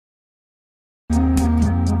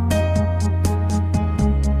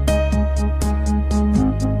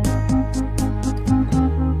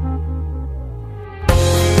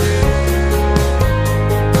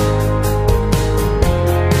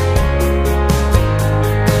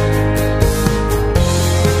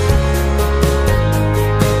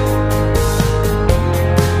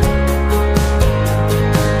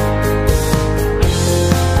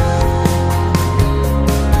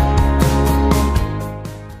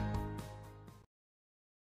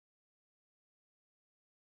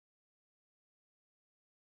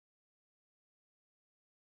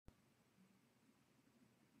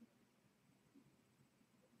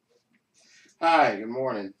Hi, good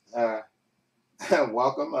morning.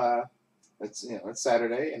 Welcome. It's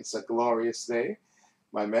Saturday and it's a glorious day.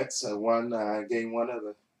 My Mets won game one of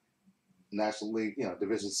the National League,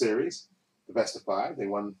 Division Series, the best of five. They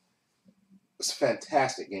won. It was a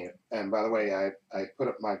fantastic game. And by the way, I put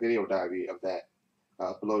up my video diary of that,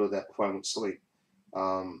 uploaded that before I went to sleep.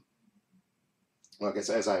 Um, well, I guess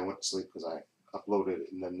as I went to sleep because I uploaded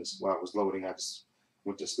it, and then while it was loading, I just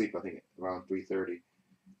went to sleep. I think around 3:30,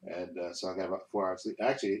 and so I got about 4 hours sleep.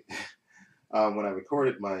 Actually, when I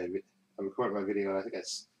recorded my video. And I think it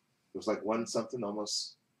was like one something,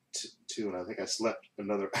 almost two, and I think I slept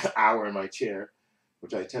another hour in my chair,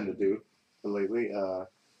 which I tend to do lately.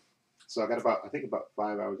 So I got about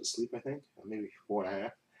 5 hours of sleep. I think, or maybe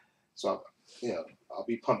 4.5. So I'll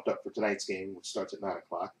be pumped up for tonight's game, which starts at 9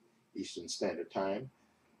 o'clock Eastern Standard Time.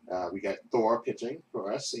 We got Thor pitching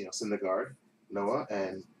for us, Syndergaard, Noah,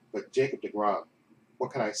 and but Jacob DeGrom.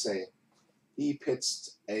 What can I say? He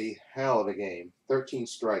pitched a hell of a game. 13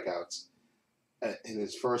 strikeouts in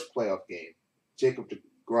his first playoff game. Jacob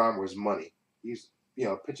DeGrom was money. He's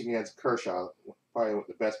pitching against Kershaw, probably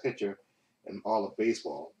the best pitcher in all of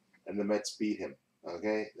baseball, and the Mets beat him.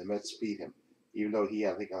 Okay, the Mets beat him, even though he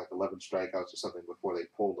had I think like 11 strikeouts or something before they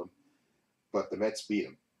pulled him. But the Mets beat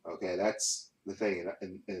him. Okay, that's the thing,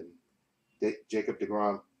 and Jacob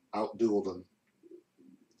DeGrom outdueled him.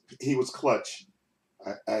 He was clutch.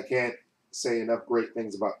 I can't say enough great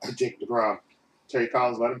things about Jake DeGrom. Terry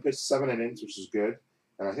Collins let him pitch 7 innings, which is good.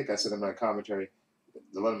 And I think I said in my commentary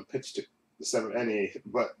to let him pitch to the 7th inning,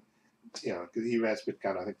 but because he ran his pitch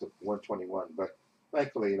count I think to 121. But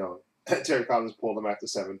thankfully, Terry Collins pulled him after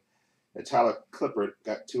 7, and Tyler Clippert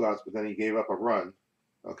got 2 outs, but then he gave up a run.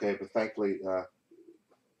 Okay, but thankfully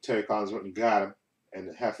Terry Collins went and got him,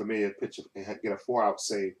 and half a million pitch and get a 4-out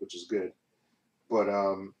save, which is good. But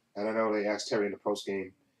and I know they asked Terry in the post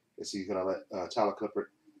game is he going to let Tyler Clippert.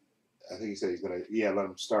 I think he said he's going to let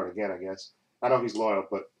him start again. I guess I know he's loyal,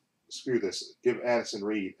 but screw this. Give Addison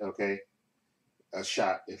Reed a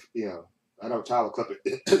shot. If I know Tyler Clippert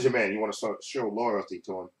is your man. You want to show loyalty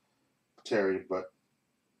to him, Terry. But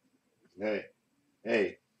hey,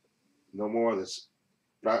 hey, no more of this.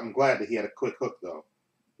 But I'm glad that he had a quick hook though.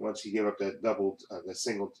 Once he gave up that the double and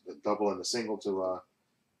the single to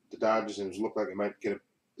the Dodgers, and it looked like it might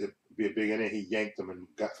be a big inning. He yanked them and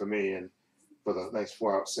got for me and for the nice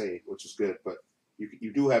 4-out save, which is good. But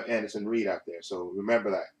you do have Anderson Reed out there, so remember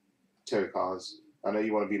that, Terry Collins. I know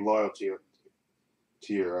you want to be loyal to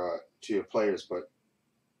your players, but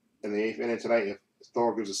in the 8th inning tonight, if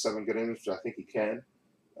Thor gives us 7 good innings, which I think he can,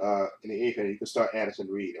 in the 8th inning, you can start Anderson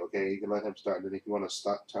Reed. Okay, you can let him start, and then if you want to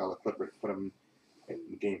start Tyler Clippert, put him in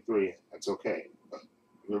game 3. That's okay. But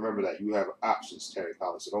remember that you have options, Terry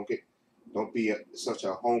Collins. So don't be such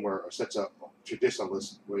a homer or such a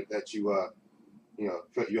traditionalist that you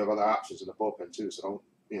have other options in the bullpen too. So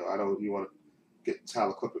don't I know you want to get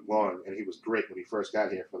Tyler Clippert going, and he was great when he first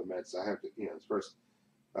got here for the Mets. I have to his first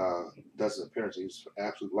dozen appearances, he was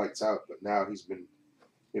absolutely lights out. But now he's been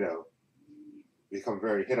you know become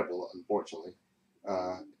very hittable, unfortunately.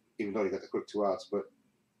 Uh, Even though he got the quick 2 outs, but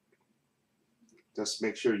just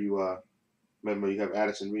make sure you remember you have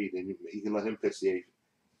Addison Reed, and you can let him pitch the 8th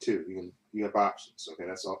too. You have options. Okay,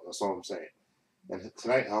 that's all I'm saying. And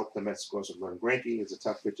tonight, I hope the Mets score some run. Greinke is a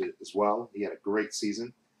tough pitcher as well. He had a great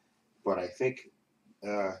season, but I think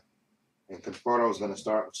and Conforto is going to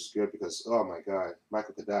start, which is good because oh my God,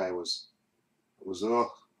 Michael Kadai was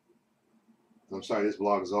oh. I'm sorry, this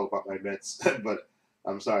blog is all about my Mets, but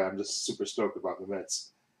I'm sorry, I'm just super stoked about the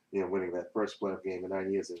Mets, winning that first playoff game in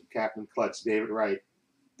 9 years. And Captain Clutch, David Wright,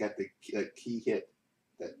 got that key hit,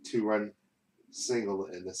 that 2-run single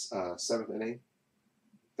in the 7th inning.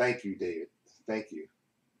 Thank you, David. Thank you.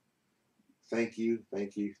 Thank you,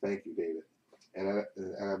 thank you, thank you, David.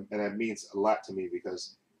 And that means a lot to me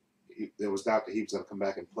because there was doubt that he was going to come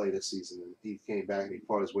back and play this season, and he came back and he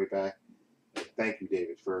fought his way back. And thank you,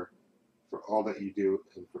 David, for all that you do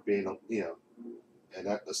and for being and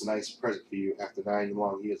that's a nice present for you after 9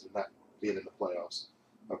 long years of not being in the playoffs.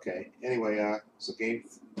 Okay. Anyway, so game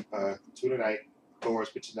 2 tonight. Thor's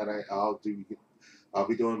pitching tonight. I'll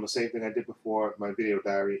be doing the same thing I did before, my video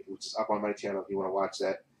diary, which is up on my channel if you want to watch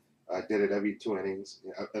that. I did it every 2 innings.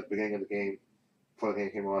 At the beginning of the game, before the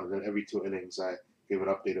game came on, and then every 2 innings I gave an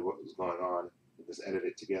update of what was going on and just edit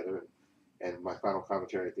it together and my final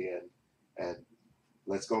commentary at the end. And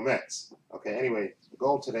let's go Mets. Okay, anyway, the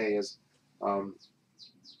goal today is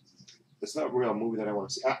it's not a real movie that I want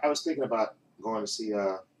to see. I was thinking about going to see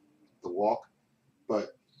The Walk,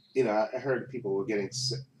 but I heard people were getting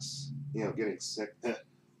sick,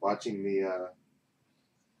 watching the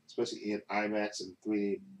especially in IMAX and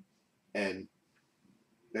 3D, and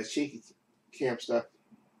that shaky cam stuff.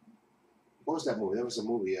 What was that movie? There was a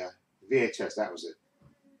movie, VHS. That was it.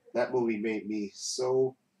 That movie made me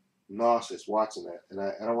so nauseous watching that, and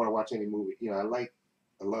I don't want to watch any movie. You know,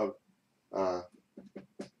 I love uh,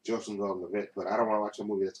 Joseph Gordon-Levitt, but I don't want to watch a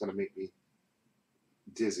movie that's going to make me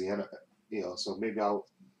dizzy. And you know, so maybe I'll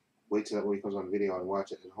wait till that movie comes on video and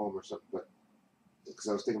watch it at home or something. But because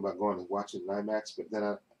I was thinking about going and watching an IMAX, but then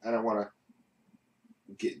I don't want to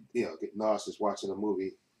get nauseous watching a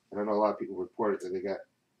movie. And I know a lot of people reported that they got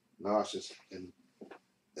nauseous, and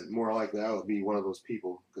more likely I would be one of those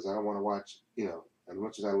people because I don't want to watch. You know, as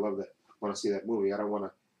much as I love that, want to see that movie, I don't want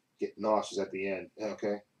to get nauseous at the end.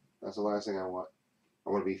 Okay, that's the last thing I want. I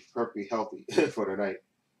want to be perfectly healthy for the night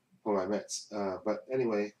for my Mets. But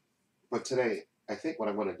anyway, but today I think what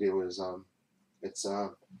I'm going to do is it's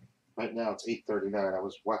right now it's 8:39. I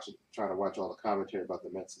was trying to watch all the commentary about the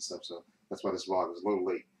Mets and stuff, so that's why this vlog is a little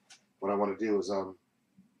late. What I want to do is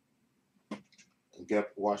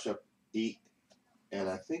wash up, eat, and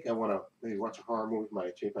I think I want to maybe watch a horror movie for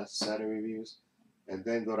my Trepacer Saturday reviews, and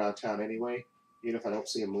then go downtown anyway. Even if I don't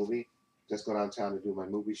see a movie, just go downtown to do my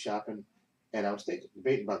movie shopping. And I was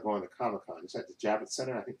debating about going to Comic-Con. It's at the Javits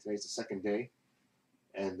Center. I think today's the second day,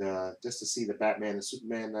 and just to see the Batman and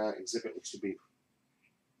Superman exhibit, which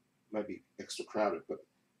might be extra crowded, but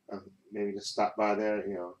maybe just stop by there.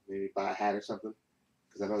 You know, maybe buy a hat or something,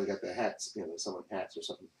 because I know they got the hats. You know, selling hats or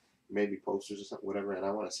something, maybe posters or something, whatever. And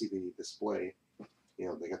I want to see the display. You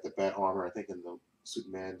know, they got the bat armor, I think, in the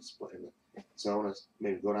Superman display. So I want to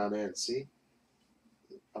maybe go down there and see.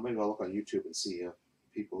 I'll maybe I'll look on YouTube and see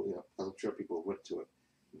people. You know, 'cause I'm sure people went to it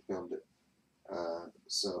and filmed it.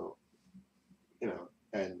 So you know,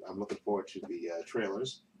 and I'm looking forward to the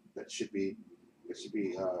trailers. That should be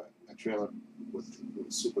a trailer with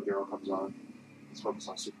Supergirl comes on. It's focused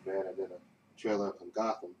on Superman, and then a trailer on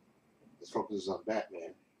Gotham. It focuses on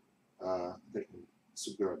Batman. I think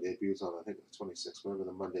Supergirl debuts on I think the 26th, whatever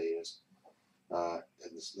the Monday is, and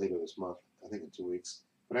this later this month. I think in 2 weeks.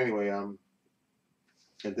 But anyway, and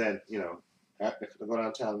then you know, if I go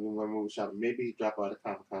downtown and do my movie shopping, maybe drop by the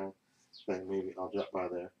Comic-Con thing. Maybe I'll drop by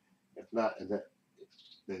there. If not, and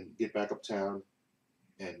then get back uptown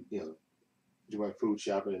and you know do my food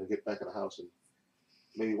shopping and get back in the house and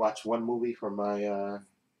maybe watch one movie from my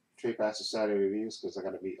Trepacer Saturday reviews because I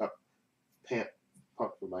got to be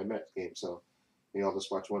pumped for my Mets game. So maybe I'll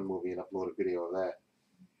just watch one movie and upload a video of that.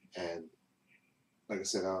 And like I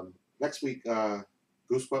said, next week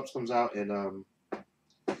Goosebumps comes out and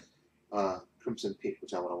Crimson Peak,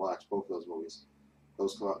 which I want to watch. Both of those movies.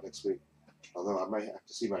 Those come out next week. Although I might have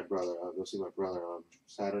to see my brother. I'll go see my brother on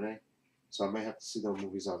Saturday. So I may have to see those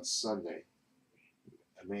movies on Sunday.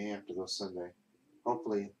 I may have to go Sunday.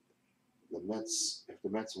 Hopefully, if the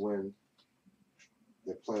Mets win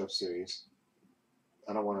their playoff series,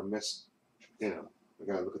 I don't want to miss, you know, I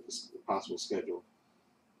got to look at the possible schedule.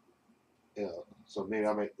 You know, so maybe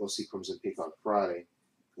I might go see Crimson Peak on Friday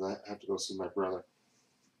because I have to go see my brother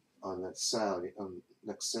on next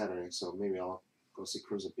Saturday. So maybe I'll go see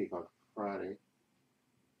Crimson Peak on Friday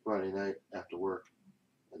night after work,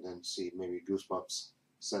 and then see maybe Goosebumps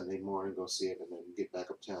Sunday morning. Go see it, and then get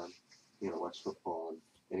back uptown. You know, watch football and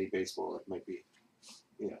any baseball that might be.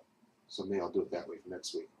 You know, so maybe I'll do it that way for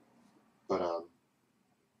next week. But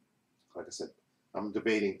like I said, I'm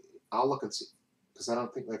debating. I'll look and see because I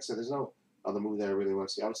don't think, like I said, there's no other movie that I really want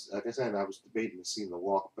to see. Like I said, I was debating seeing The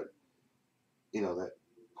Walk, but you know that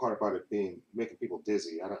part about it making people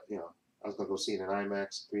dizzy. I don't, you know, I was gonna go see it in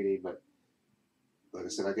IMAX 3D, but like I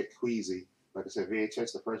said, I get queasy. Like I said,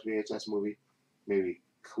 VHS, the first VHS movie, maybe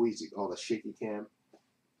queasy, all the shaky cam,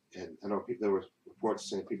 and I know there were reports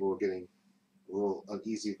saying people were getting a little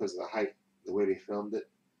uneasy because of the height, the way they filmed it,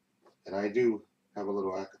 and I do have a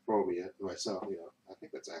little acrophobia myself. You know, I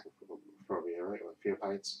think that's acrophobia, right? Or fear of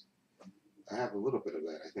heights. I have a little bit of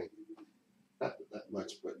that. I think not that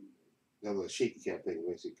much, but the shaky cam thing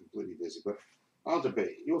makes you completely dizzy. But I'll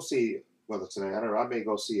debate. You'll see whether tonight. I don't know. I may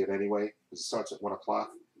go see it anyway because it starts at 1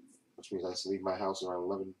 o'clock, which means I have to leave my house around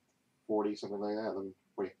 11:40, something like that.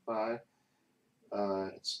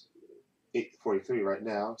 11:45. It's 8:43 right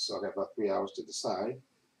now, so I got about 3 hours to decide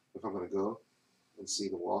if I'm going to go and see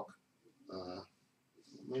The Walk.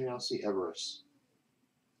 Maybe I'll see Everest.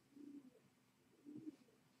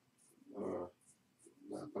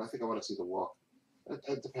 No, but I think I want to see The Walk.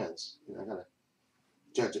 It depends. You know, I gotta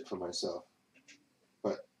judge it for myself.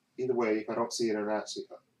 But either way, if I don't see it or not see it,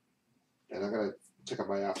 and I gotta check out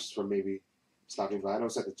my options for maybe stopping by. I know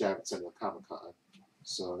it's at the Javits Center Comic-Con,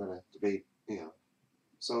 so I'm gonna debate. You know,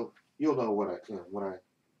 so you'll know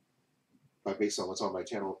based on what's on my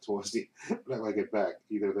channel towards when I get back.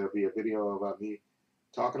 Either there'll be a video about me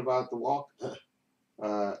talking about the walk,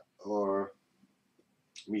 or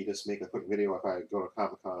me just make a quick video if I go to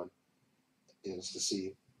Comic Con, just to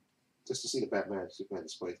see the Batman Superman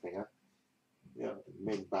display thing.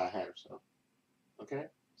 Maybe buy a hat or so. Okay,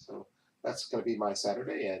 so that's gonna be my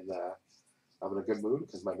Saturday, and I'm in a good mood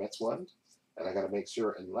because my Mets won, and I got to make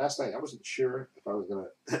sure. And last night I wasn't sure if I was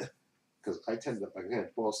gonna, because I tend to again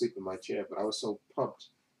fall asleep in my chair, but I was so pumped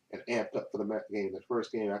and amped up for the Met game. The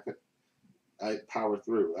first game I powered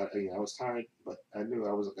through. I was tired, but I knew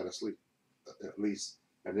I wasn't gonna sleep at least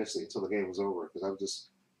initially until the game was over because I was just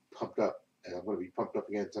pumped up, and I'm gonna be pumped up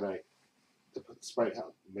again tonight. Despite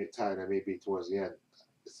how tired I may be towards the end,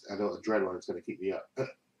 I know adrenaline is going to keep me up.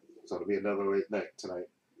 So it'll be another late night tonight.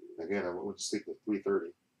 Again, I went to sleep at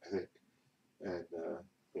 3:30, I think, and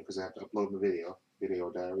because I have to upload my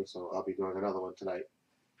video diary, so I'll be doing another one tonight.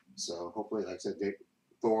 So hopefully, like I said,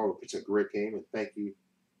 Thor will pitch a great game, and thank you,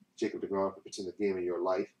 Jacob DeGrom, for pitching the game of your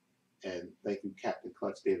life, and thank you, Captain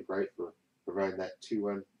Clutch David Wright, for providing that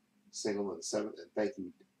 2-run single in the seventh, and thank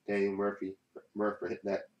you, Daniel Murph, for hitting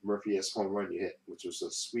that Murphy-esque home run you hit, which was a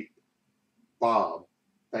sweet bomb.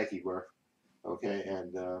 Thank you, Murph. Okay,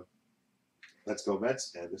 and let's go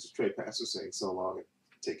Mets. And this is Trepacer saying so long and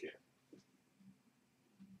take care.